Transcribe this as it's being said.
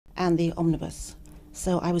and the omnibus.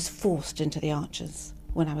 So I was forced into the Archers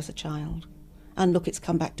when I was a child. And look, it's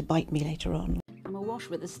come back to bite me later on. I'm awash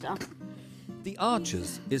with the stuff. The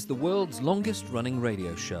Archers is the world's longest-running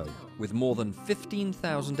radio show, with more than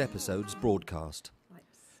 15,000 episodes broadcast.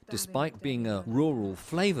 Despite being a rural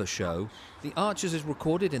flavour show, The Archers is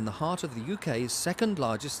recorded in the heart of the UK's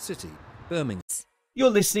second-largest city, Birmingham.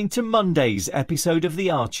 You're listening to Monday's episode of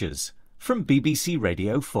The Archers from BBC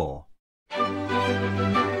Radio 4.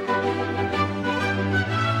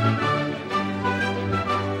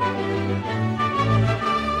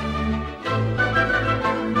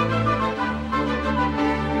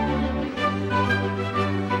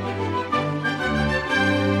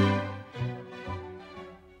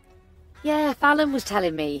 Yeah, Fallon was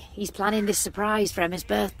telling me he's planning this surprise for Emma's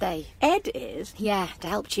birthday. Ed is? Yeah, to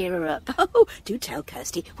help cheer her up. Oh, do tell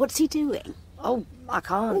Kirsty. What's he doing? Oh, I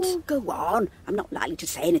can't. Oh, go on. I'm not likely to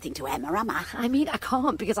say anything to Emma, am I? I mean, I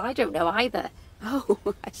can't because I don't know either. Oh,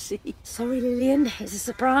 I see. Sorry, Lilian. It's a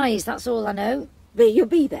surprise, that's all I know. But you'll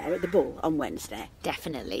be there at the ball on Wednesday?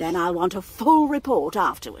 Definitely. Then I'll want a full report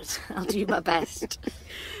afterwards. I'll do my best.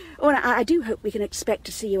 Well, I do hope we can expect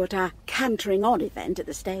to see you at our Cantering On event at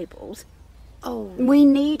the stables. Oh. We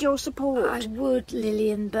need your support. I would,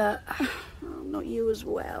 Lilian, but... Oh, not you as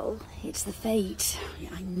well. It's the Fete. Yeah,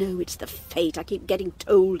 I know it's the Fete. I keep getting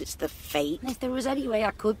told it's the Fete. If there was any way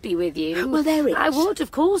I could be with you... Well, there is. I would,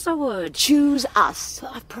 of course I would. Choose us.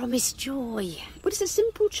 But I've promised Joy. But it's a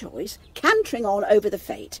simple choice. Cantering On over the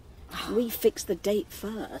Fete. We fix the date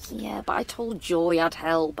first. Yeah, but I told Joy I'd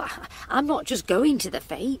help. I'm not just going to the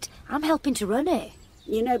Fete. I'm helping to run it.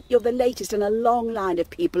 You know, you're the latest in a long line of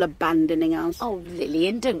people abandoning us. Oh,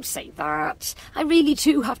 Lilian, don't say that. I really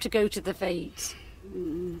do have to go to the Fete.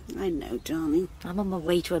 I know, darling. I'm on my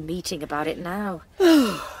way to a meeting about it now.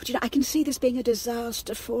 Oh, do you know, I can see this being a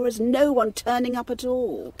disaster for us. No one turning up at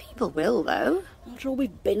all. People will, though. After all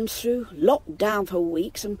we've been through, locked down for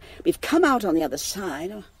weeks, and we've come out on the other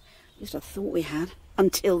side. Or at least I thought we had,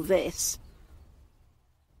 until this.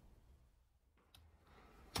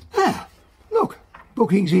 Ah, look.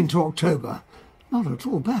 Bookings into October. Not at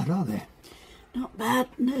all bad, are they? Not bad,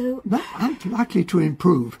 no. And likely to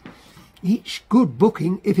improve. Each good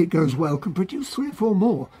booking, if it goes well, can produce 3 or 4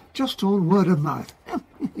 more, just on word of mouth.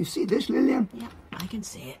 You see this, Lilian? Yeah, I can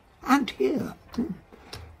see it. And here.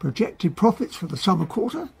 Projected profits for the summer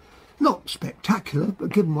quarter. Not spectacular,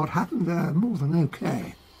 but given what happened, they're more than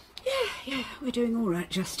okay. Yeah, we're doing all right,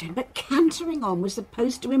 Justin. But Cantering On was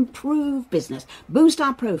supposed to improve business, boost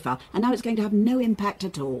our profile, and now it's going to have no impact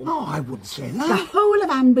at all. Oh, I wouldn't say that. The whole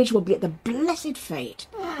of Ambridge will be at the blessed Fete.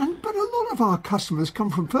 But a lot of our customers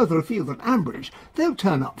come from further afield than Ambridge. They'll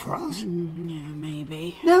turn up for us. Yeah,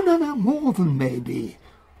 maybe. No, more than maybe.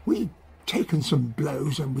 We've taken some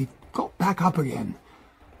blows and we've got back up again.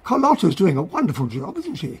 Carlotta's doing a wonderful job,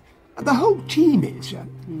 isn't she? The whole team is. I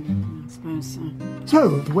suppose so. So,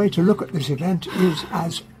 the way to look at this event is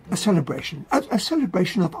as a celebration. A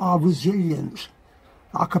celebration of our resilience,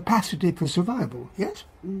 our capacity for survival, yes?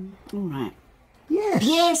 All right. Yes.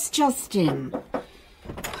 Yes, Justin.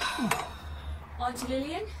 Auntie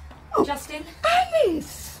Lilian? Oh. Justin?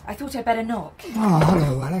 Alice! I thought I'd better knock. Oh,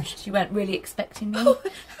 hello, Alice. You weren't really expecting me. Oh,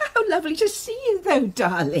 how lovely to see you, though,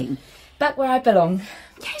 darling. Back where I belong.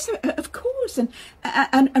 Yes, of course,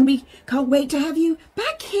 and we can't wait to have you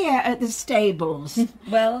back here at the stables.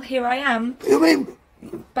 Well, here I am. You mean...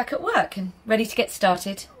 Back at work and ready to get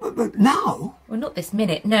started. But now? Well, not this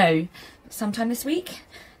minute, no. But sometime this week.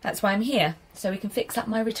 That's why I'm here, so we can fix up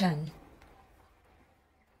my return.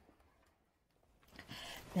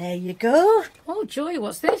 There you go. Oh, Joy,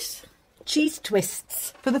 what's this? Cheese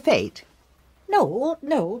twists. For the Fete?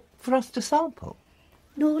 No. For us to sample?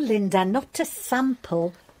 No, Lynda, not to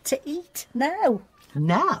sample. To eat now.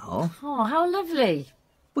 Now? Oh, how lovely.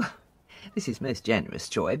 Well, this is most generous,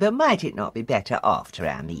 Joy, but might it not be better after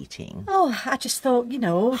our meeting? Oh, I just thought,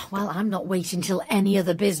 Well, I'm not waiting till any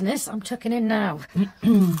other business. I'm tucking in now.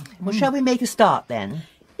 Well, shall we make a start then?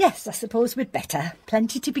 Yes, I suppose we'd better.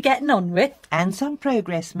 Plenty to be getting on with. And some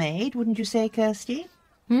progress made, wouldn't you say, Kirsty?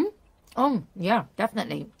 Oh, yeah,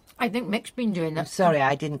 definitely. I think Mick's been doing that. Sorry,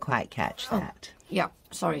 I didn't quite catch that. Yeah,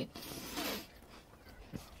 sorry.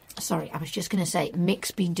 I was just going to say,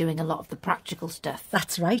 Mick's been doing a lot of the practical stuff.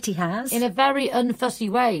 That's right, he has. In a very unfussy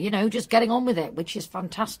way, just getting on with it, which is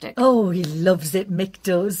fantastic. Oh, he loves it, Mick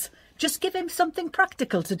does. Just give him something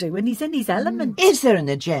practical to do and he's in his element. Is there an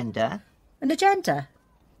agenda? An agenda?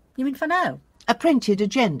 You mean for now? A printed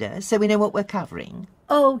agenda, so we know what we're covering?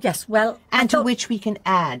 Oh, yes, well... And to which we can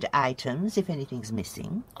add items if anything's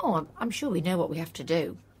missing? Oh, I'm sure we know what we have to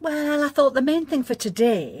do. Well, I thought the main thing for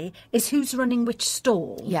today is who's running which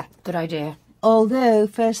stall. Yeah, good idea. Although,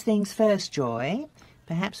 first things first, Joy,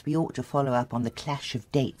 perhaps we ought to follow up on the clash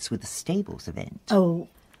of dates with the stables event. Oh,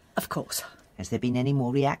 of course. Has there been any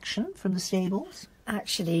more reaction from the stables?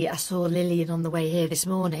 Actually, I saw Lilian on the way here this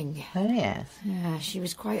morning. Oh, yes. Yeah, she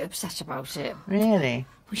was quite upset about it. Really?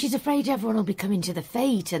 Well, she's afraid everyone will be coming to the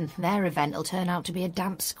Fete and their event will turn out to be a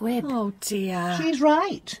damp squib. Oh, dear. She's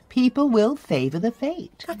right. People will favour the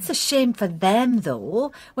Fete. That's a shame for them,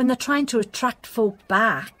 though, when they're trying to attract folk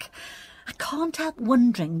back. I can't help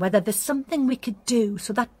wondering whether there's something we could do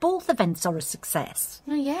so that both events are a success.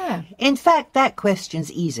 Oh, yeah. In fact, that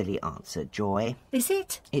question's easily answered, Joy. Is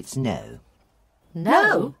it? It's no.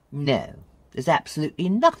 No? No. There's absolutely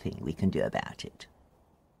nothing we can do about it.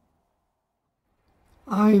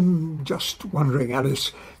 I'm just wondering,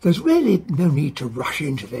 Alice, there's really no need to rush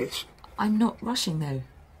into this. I'm not rushing, though.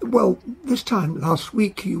 Well, this time last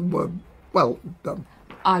week you were,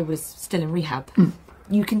 I was still in rehab.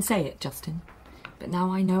 You can say it, Justin. But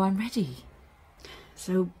now I know I'm ready.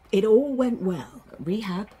 So it all went well.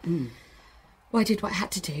 Rehab? Well, I did what I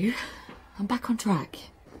had to do. I'm back on track.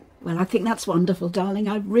 Well, I think that's wonderful, darling.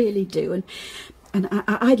 I really do. And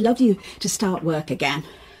I'd love you to start work again.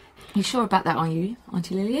 You sure about that, are you,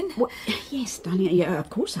 Auntie Lilian? Well, yes, darling. Yeah, of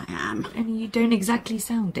course I am. I mean, you don't exactly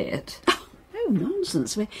sound it. Oh,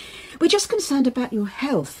 nonsense. We're just concerned about your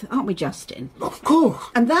health, aren't we, Justin? Of course.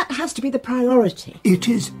 And that has to be the priority. It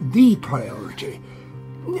is the priority.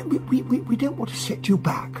 We don't want to set you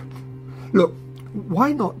back. Look,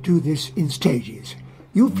 why not do this in stages?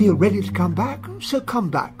 You feel ready to come back, so come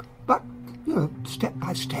back. But, step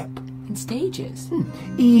by step. In stages?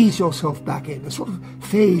 Ease yourself back in, a sort of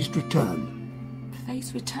phased return.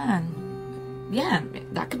 Phased return? Yeah,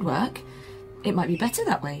 that could work. It might be better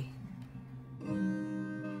that way.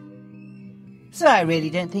 So I really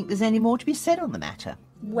don't think there's any more to be said on the matter.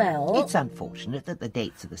 Well... It's unfortunate that the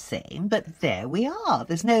dates are the same, but there we are.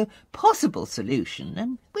 There's no possible solution,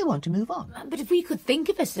 and we want to move on. But if we could think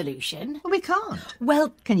of a solution... Well, we can't.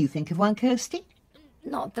 Well... Can you think of one, Kirsty?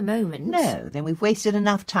 Not at the moment. No, then we've wasted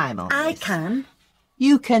enough time on I this. can.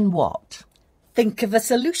 You can what? Think of a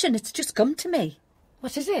solution. It's just come to me.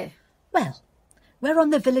 What is it? Well, we're on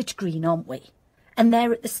the village green, aren't we? And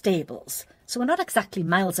they're at the stables, so we're not exactly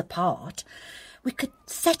miles apart. We could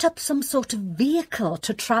set up some sort of vehicle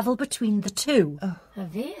to travel between the two. A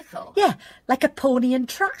vehicle? Yeah, like a pony and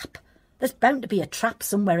trap. There's bound to be a trap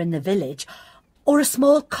somewhere in the village. Or a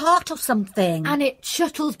small cart or something. And it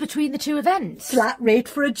shuttles between the two events? Flat rate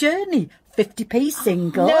for a journey. 50p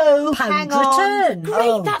single. No, pound hang on. return.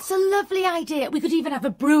 Great, that's a lovely idea. We could even have a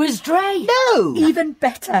brewer's dray. No! Even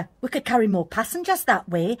better. We could carry more passengers that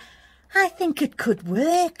way. I think it could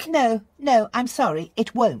work. No, I'm sorry,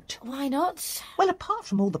 it won't. Why not? Well, apart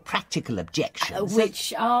from all the practical objections...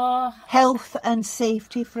 Which are... Health and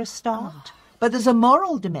safety for a start. But there's a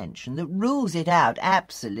moral dimension that rules it out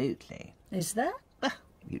absolutely. Is there? Well,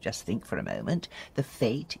 you just think for a moment. The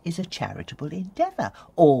Fete is a charitable endeavour.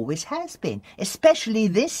 Always has been. Especially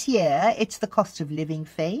this year, it's the cost of living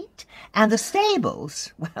Fete. And the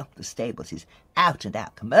stables, well, the stables is out and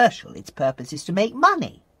out commercial. Its purpose is to make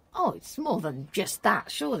money. Oh, it's more than just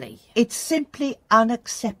that, surely. It's simply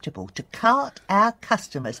unacceptable to cart our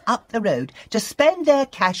customers up the road to spend their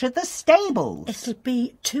cash at the stables. It'll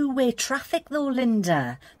be two-way traffic, though,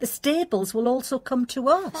 Linda. The stables will also come to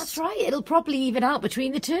us. That's right. It'll probably even out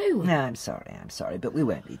between the two. No, I'm sorry, but we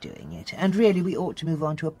won't be doing it. And really, we ought to move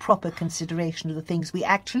on to a proper consideration of the things we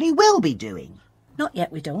actually will be doing. Not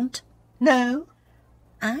yet, we don't. No?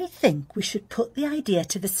 I think we should put the idea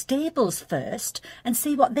to the stables first and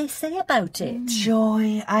see what they say about it.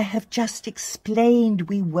 Joy, I have just explained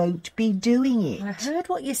we won't be doing it. I heard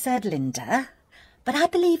what you said, Linda, but I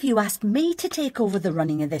believe you asked me to take over the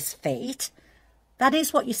running of this Fete. That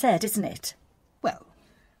is what you said, isn't it? Well,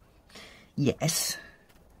 yes.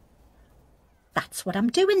 That's what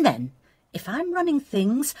I'm doing then. If I'm running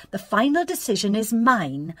things, the final decision is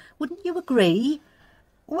mine. Wouldn't you agree?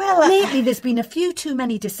 Well, lately there's been a few too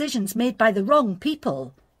many decisions made by the wrong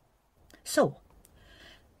people. So,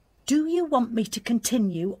 do you want me to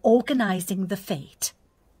continue organising the Fete?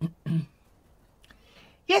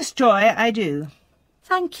 Yes, Joy, I do.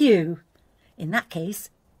 Thank you. In that case,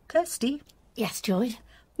 Kirsty. Yes, Joy?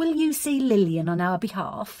 Will you see Lilian on our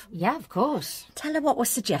behalf? Yeah, of course. Tell her what we're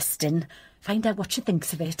suggesting. Find out what she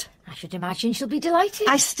thinks of it. I should imagine she'll be delighted.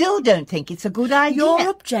 I still don't think it's a good idea. Your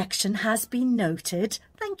objection has been noted.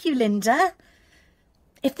 Thank you, Linda.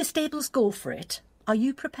 If the stables go for it, are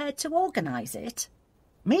you prepared to organise it?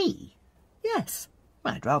 Me? Yes.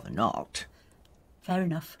 Well, I'd rather not. Fair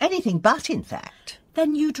enough. Anything but, in fact.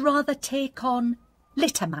 Then you'd rather take on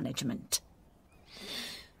litter management?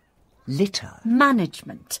 Litter?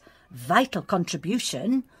 Management. Vital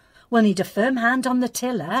contribution. We'll need a firm hand on the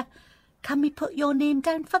tiller. Can we put your name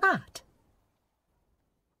down for that?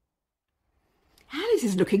 Alice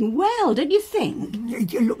is looking well, don't you think?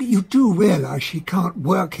 Look, you do realise she can't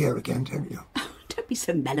work here again, don't you? Don't be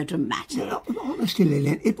so melodramatic. No, honestly,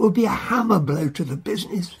 Lilian, it will be a hammer blow to the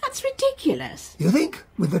business. That's ridiculous. You think?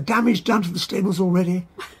 With the damage done to the stables already?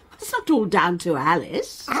 It's not all down to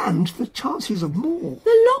Alice. And the chances of more.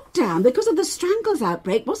 The lockdown, because of the strangles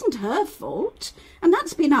outbreak, wasn't her fault. And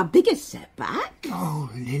that's been our biggest setback.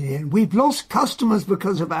 Oh, Lilian, we've lost customers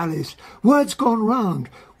because of Alice. Word's gone round.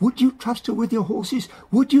 Would you trust her with your horses?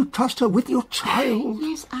 Would you trust her with your child?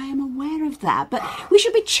 Yes, I am aware of that, but we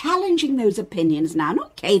should be challenging those opinions now,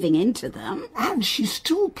 not caving into them. And she's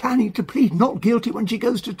still planning to plead not guilty when she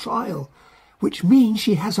goes to trial, which means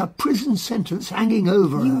she has a prison sentence hanging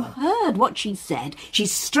over You her. heard what she said.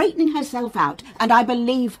 She's straightening herself out, and I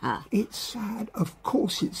believe her. It's sad, of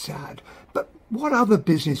course it's sad, but what other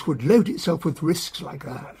business would load itself with risks like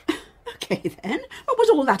that? Okay, then. What was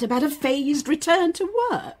all that about a phased return to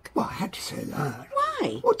work? Well, I had to say that.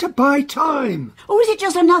 Why? Well, to buy time. Or is it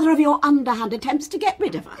just another of your underhand attempts to get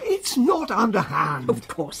rid of her? It's not underhand. Of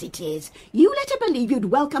course it is. You let her believe you'd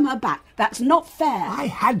welcome her back. That's not fair. I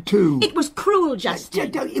had to. It was cruel,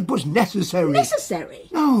 Justin. It was necessary. Necessary?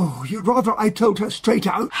 No, you'd rather I told her straight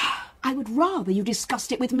out. I would rather you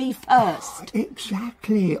discussed it with me first.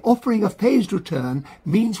 Exactly. Offering a phased return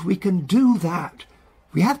means we can do that.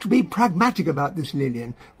 We have to be pragmatic about this,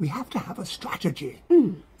 Lilian. We have to have a strategy.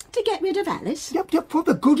 To get rid of Alice? Yep, for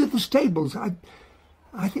the good of the stables.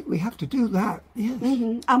 I think we have to do that, yes.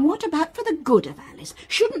 And what about for the good of Alice?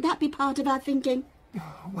 Shouldn't that be part of our thinking?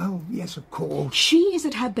 Well, yes, of course. She is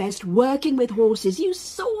at her best working with horses. You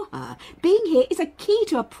saw her. Being here is a key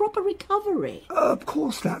to a proper recovery. Of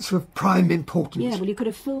course, that's of prime importance. Yeah, well, you could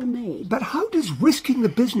have fooled me. But how does risking the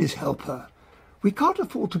business help her? We can't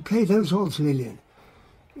afford to play those odds, Lilian.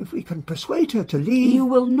 If we can persuade her to leave... You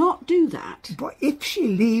will not do that. But if she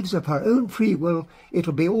leaves of her own free will,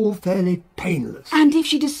 it'll be all fairly painless. And if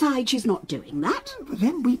she decides she's not doing that? But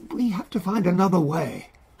then we have to find another way.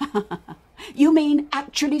 You mean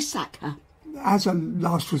actually sack her? As a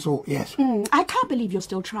last resort, yes. I can't believe you're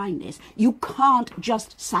still trying this. You can't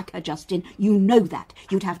just sack her, Justin. You know that.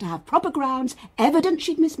 You'd have to have proper grounds, evidence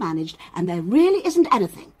she'd mismanaged, and there really isn't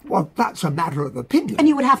anything. Well, that's a matter of opinion. And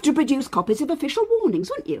you would have to produce copies of official warnings,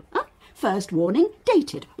 wouldn't you? Huh? First warning,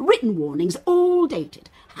 dated. Written warnings, all dated.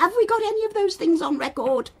 Have we got any of those things on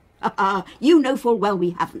record? You know full well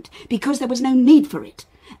we haven't, because there was no need for it.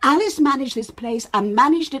 Alice managed this place and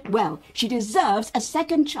managed it well. She deserves a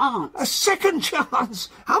second chance. A second chance?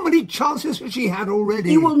 How many chances has she had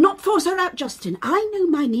already? You will not force her out, Justin. I know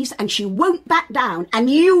my niece and she won't back down, and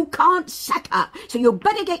you can't sack her. So you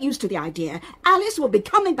better get used to the idea. Alice will be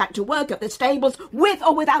coming back to work at the stables with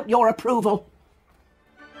or without your approval.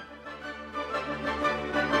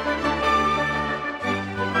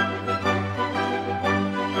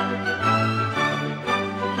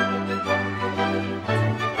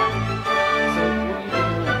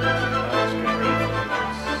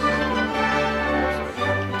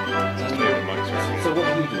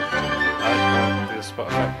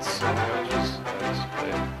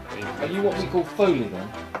 Are you what we call Foley then?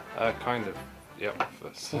 Kind of. Yep.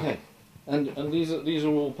 Okay. And these are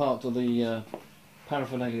all part of the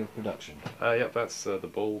paraphernalia of production. Yep. That's the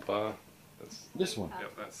bull bar. That's this one.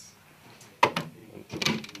 Yep. That's. I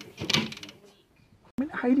mean,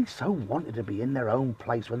 Hayley so wanted to be in their own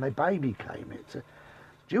place when their baby came. It's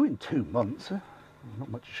due in 2 months. Not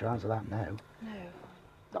much chance of that now.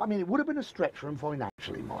 No. I mean, it would have been a stretch for them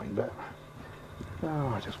financially, mind, but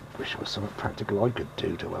I just wish there was something practical I could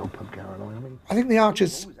do to help them, Caroline. I think the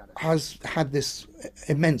Archers has had this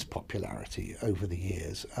immense popularity over the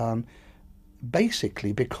years,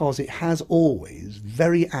 basically because it has always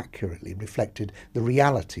very accurately reflected the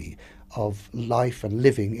reality of life and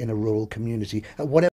living in a rural community at whatever